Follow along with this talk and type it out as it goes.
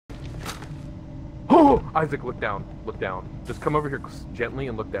Oh, Isaac, look down. Look down. Just come over here gently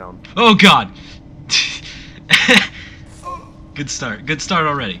and look down. Oh God! Good start. Good start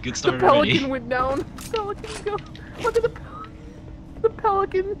already. Good start the already. pelican went down. Pelican go. Look at the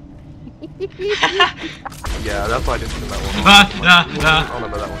pelican. Yeah, that's why I didn't do that one. I don't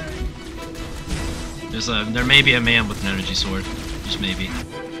remember that one. There may be a man with an energy sword. Just maybe.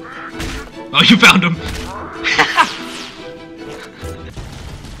 Oh, you found him!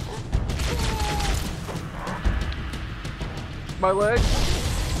 My leg.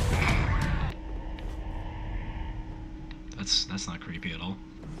 That's not creepy at all.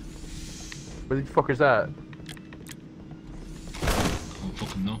 Where the fuck is that? Oh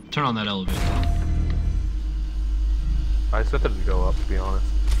fucking no! Turn on that elevator. I expected it to go up, to be honest.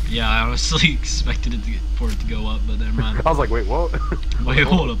 Yeah, I honestly expected it for it to go up, but never mind. I was like, wait, what? Wait,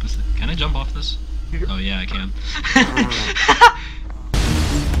 hold up a second. Can I jump off this? Oh yeah, I can.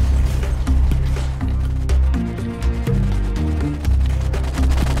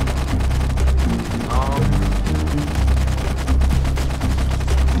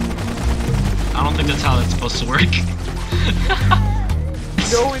 I don't think that's how that's supposed to work.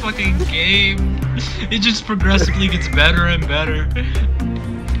 This fucking game, it just progressively gets better and better.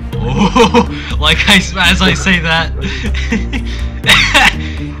 Oh, like as I say that.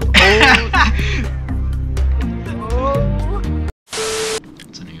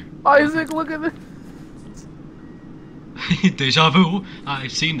 What's in here? Isaac, look at this. Deja vu.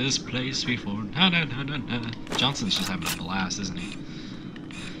 I've seen this place before. Na, na, na, na, na. Johnson's just having a blast, isn't he?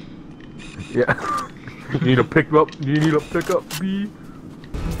 Yeah. You need a pickup. You need a pickup, B.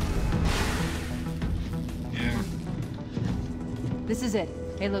 Yeah. This is it.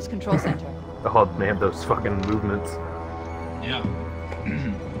 Halo's control center. Oh man, those fucking movements. Yeah.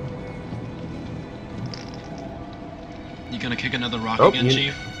 You gonna kick another rock again,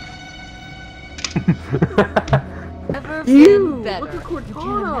 Chief? Ever Ew, been better? look at You can't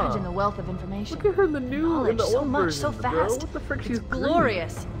Cortana. imagine the wealth of information. Look at her in the new and the Knowledge, so old much, versions, so bro. fast. What the frick? It's She's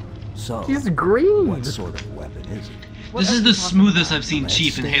glorious. So, She's green. what sort of weapon is it? This is the smoothest I've seen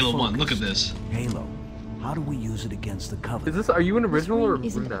Chief in Halo 1. Look at this. Halo. How do we use it against the Covenant? Is this? Are you an original or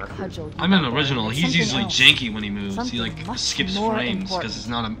Isn't a remastered? cudgel. I'm an original. It's He's something usually else. janky when he moves. He Something like much skips more frames because important. it's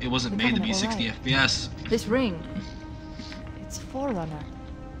not. It wasn't The made to be Covenant 60 were right. FPS. This ring. It's Forerunner.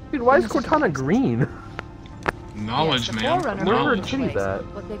 Dude, why is Cortana green? Knowledge, Yes, the man. Forerunner Where are her made titties place,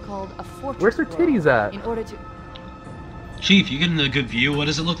 at? what they called a fortress. Where's her world, titties at? In order to. Chief, you getting a good view? What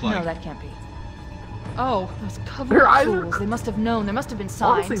does it look like? No, that can't be. Oh, those Her Covenant eyes are fools. They must have known. There must have been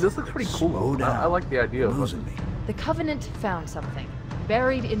signs. Honestly, this looks pretty cool. Slow down. I like the idea of it. Losing me. The Covenant found something.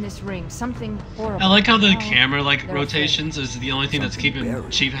 Buried in this ring. Something horrible. I like how the Oh, camera like they're rotations is the only thing that's Something keeping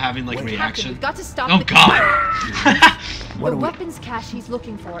buried. Chief having like Captain, reaction. we've got to stop Oh the God! What The do we... weapons cache he's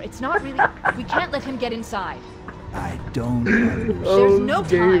looking for. It's not really. We can't let him get inside. I don't understand. There's no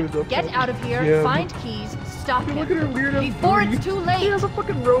Gabe, time. the Get fucking- out of here. yeah. Find keys. Stop him. Look at her weird ass Before booty. it's too She late. has a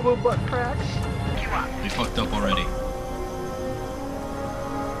fucking robo butt crack. We fucked up already.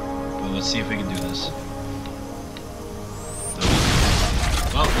 Well, let's see if we can do this.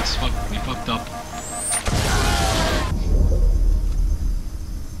 Well, we fucked up.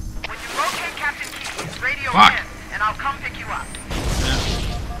 When you locate Captain Keys, radio Fuck. in, and I'll come pick you up.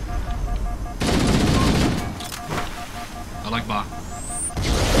 I like Ba.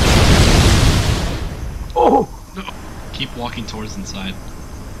 Oh! Keep walking towards inside.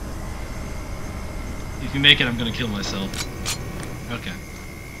 If you make it, I'm gonna kill myself. Okay.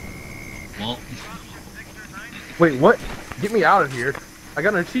 Well. Wait, what? Get me out of here. I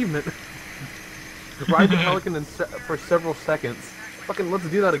got an achievement. Ride the pelican for several seconds. Fucking let's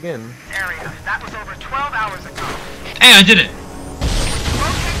do that again. Area. That was over 12 hours ago. Hey, I did it! When you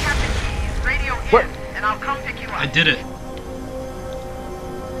locate Captain Keys, radio What? in, and I'll come pick you up. I did it!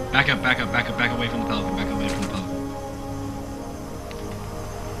 Back up, back up, back up, back away from the pelican, back away from the pelican.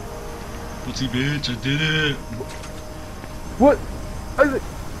 Pussy bitch, I did it! What? Isaac.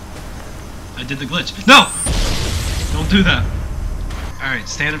 I did the glitch. No! Don't do that! Alright,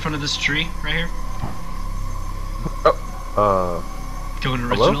 stand in front of this tree, right here. Go in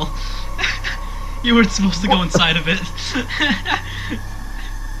original. You weren't supposed to go inside of it.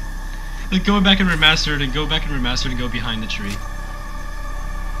 Like, go back and remaster it, and go back and remaster it, and go behind the tree.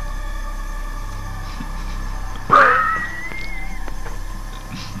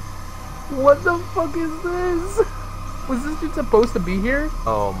 What the fuck is this? Was this dude supposed to be here?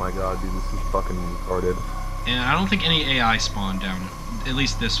 Oh my god, dude, this is fucking retarded. And I don't think any AI spawned down, at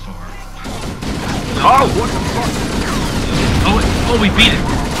least this far. Oh, what the fuck? Oh, we beat it!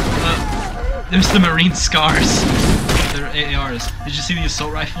 There's the marine scars. They're ARs. Did you see the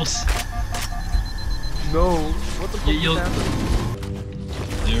assault rifles? no. What the fuck You'll- is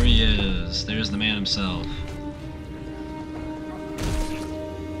happening? There he is. There's the man himself.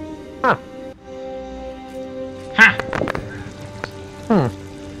 Huh. Ha! Hmm.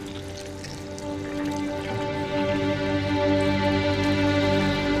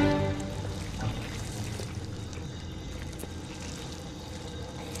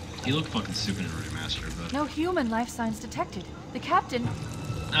 You look fucking stupid in a remaster, but No human life signs detected. The captain,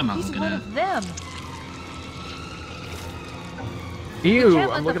 I'm not he's looking one at. of them. Ew, You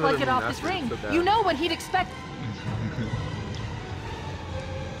can't I'm let the looking at flood get off this remaster, ring. it's so bad. You know what he'd expect.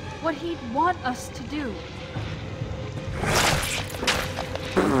 What he'd want us to do.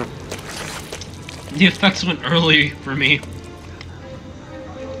 The effects went early for me.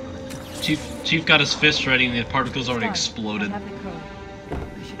 Chief got his fist ready and the particles already Fine. exploded. I have the code.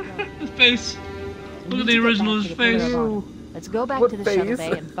 We should go. His face. We Look at need the to get original back his to the face. Pentagon. Let's go back What to the shuttle face?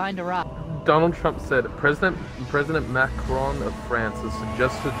 bay and find a rock. Donald Trump said, President Macron of France has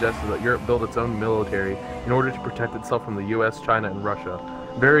suggested that Europe build its own military in order to protect itself from the US, China, and Russia.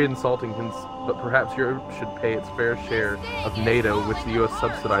 Very insulting, but perhaps Europe should pay its fair share of NATO, which the US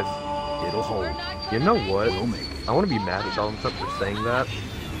subsidizes. It'll hold. You know what? I want to be mad at Donald Trump for saying that,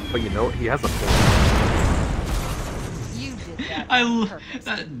 but you know what? He has a point. You did that I on love purpose.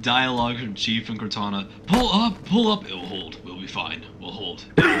 that dialogue from Chief and Cortana. Pull up, it will hold. We'll be fine. We'll hold.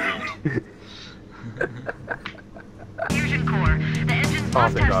 It will hold. Fusion core. The engines Oh,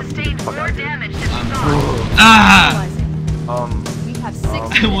 must thank have God. sustained Fuck more out of here. damage than we thought. Ah! Realizing we have 6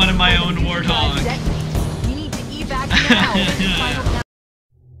 I wanted my minutes own before the fusion warthog. drive detonates. We need to evac now. This is final count.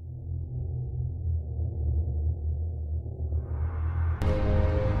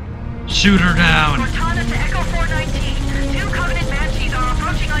 Shoot her down. Cortana to Echo 419. 2 Covenant Banshees are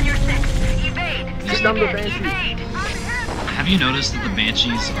approaching on your 6. Evade. Say down the again, Banshees. evade. Have you noticed that the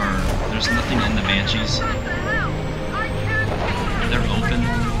Banshees are... There's nothing in the Banshees. They're open.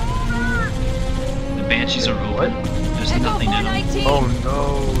 The Banshees are open. There's Echo nothing in them. 419. Oh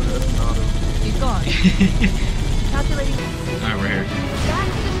no, that's not a... He's gone. Calculating. Alright, we're here. Back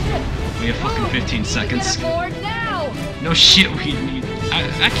to the ship. We have fucking 15 seconds. Get aboard now. No shit, we need...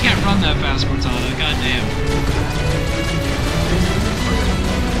 I can't run that fast, Cortana. Goddamn.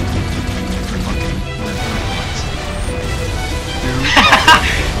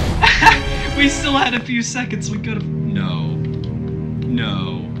 We still had a few seconds. We could have... No.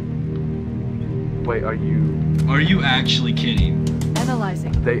 No. Wait, are you... Are you actually kidding?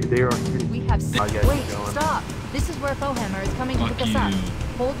 Analyzing. They are... We have I guess Wait, you're going. stop. This is where Fohammer is coming to Fuck pick us up. you.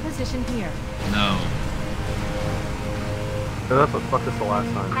 Hold position here. No. That's what fucked us the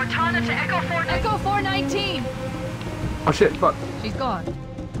last time. Cortana to Echo 419. Echo 419. Oh shit, fuck. She's gone.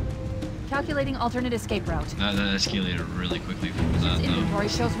 Calculating alternate escape route. That escalated really quickly from that, Its though. inventory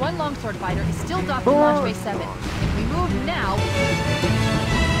shows 1 longsword fighter is still docked in Launch Bay 7. If we move now...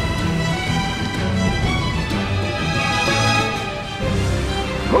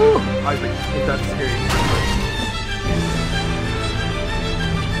 Isaac, that's scary.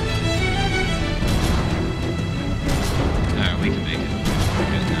 Alright, we can make it. We're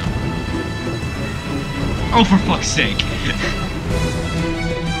good now. Oh, for fuck's sake!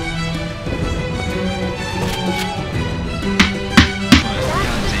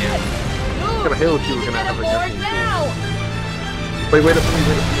 Goddamn. Move! Got a Halo 2 we're gonna Get have a aboard guessing now! Wait up for me.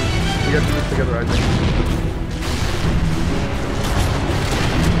 We gotta do this together, Isaac.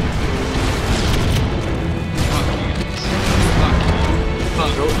 Fuck you guys.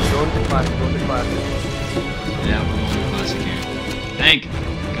 Fuck you. Fuck Go into class, go into class. Yeah, we're going to classic here. Thank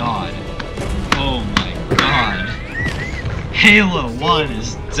God. Oh my God. Halo 1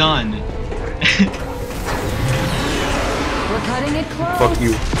 is done. We're cutting it close. Fuck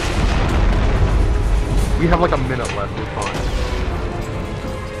you. We have like a minute left, we're fine.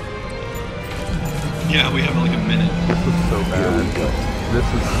 Yeah, we have like a minute. This is so bad. This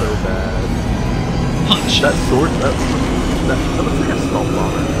is so bad. Punch. That sword, that looks like a stealth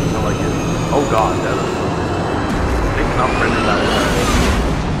bomber. I like it. Oh god, that is... They cannot render that.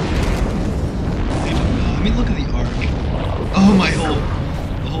 I mean, look at the arc. Oh,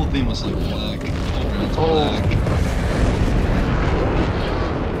 the whole thing was like black. It's black.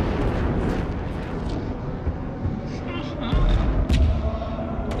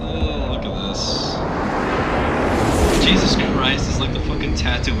 Oh, look at this. Jesus Christ, it's like the fucking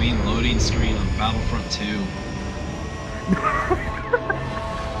Tatooine loading screen on Battlefront 2.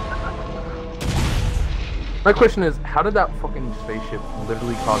 My question is, how did that fucking spaceship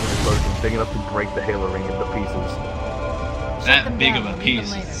literally cause an explosion big enough to break the Halo ring into pieces? That them big down, of a we'll need them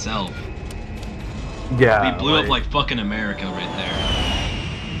piece later. itself. Yeah. We blew up like fucking America right there.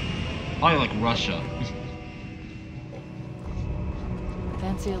 Probably like Russia.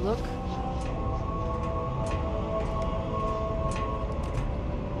 Fancy a look?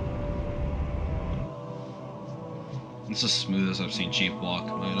 It's the smoothest I've seen Chief walk,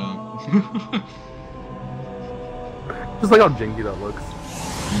 I know. Just like how janky that looks.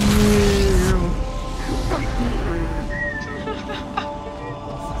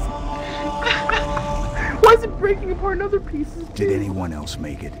 Why is it breaking apart in other pieces? Did anyone else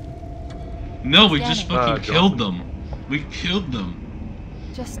make it? No, we just fucking killed Johnson. them. We killed them.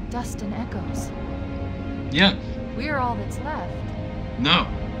 Just dust and echoes. Yeah, We're all that's left. no.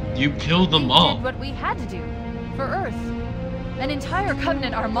 You killed them We all. did what we had to do. For Earth. An entire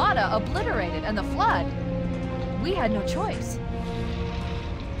Covenant armada obliterated, and the Flood. We had no choice.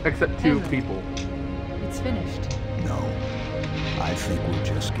 Except 2 Henry. people. It's finished. No. I think we're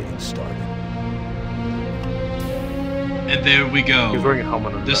just getting started. And there we go. He's wearing a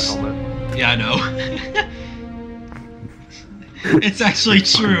helmet under This- that helmet. Yeah, I know. It's actually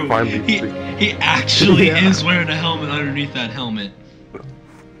true. Finally He, see. he actually Yeah. is wearing a helmet underneath that helmet.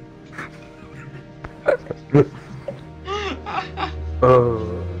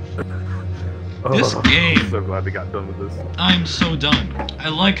 This game- I'm so glad we got done with this. I'm so done. I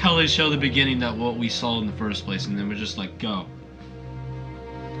like how they show the beginning that what we saw in the first place, and then we're just like, go.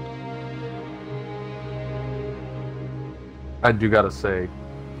 I do gotta say,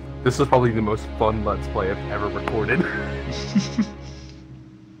 this is probably the most fun Let's Play I've ever recorded. And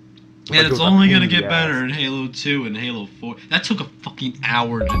Like, it it's was a only pain gonna in get the better ass. in Halo 2 and Halo 4. That took a fucking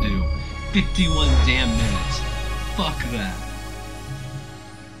hour to do. 51 damn minutes. Fuck that.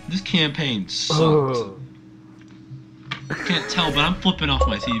 This campaign sucked. Ugh. You can't tell, but I'm flipping off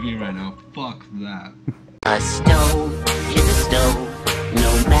my TV right now. Fuck that. A stove is a stove,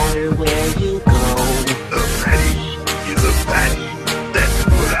 no matter where you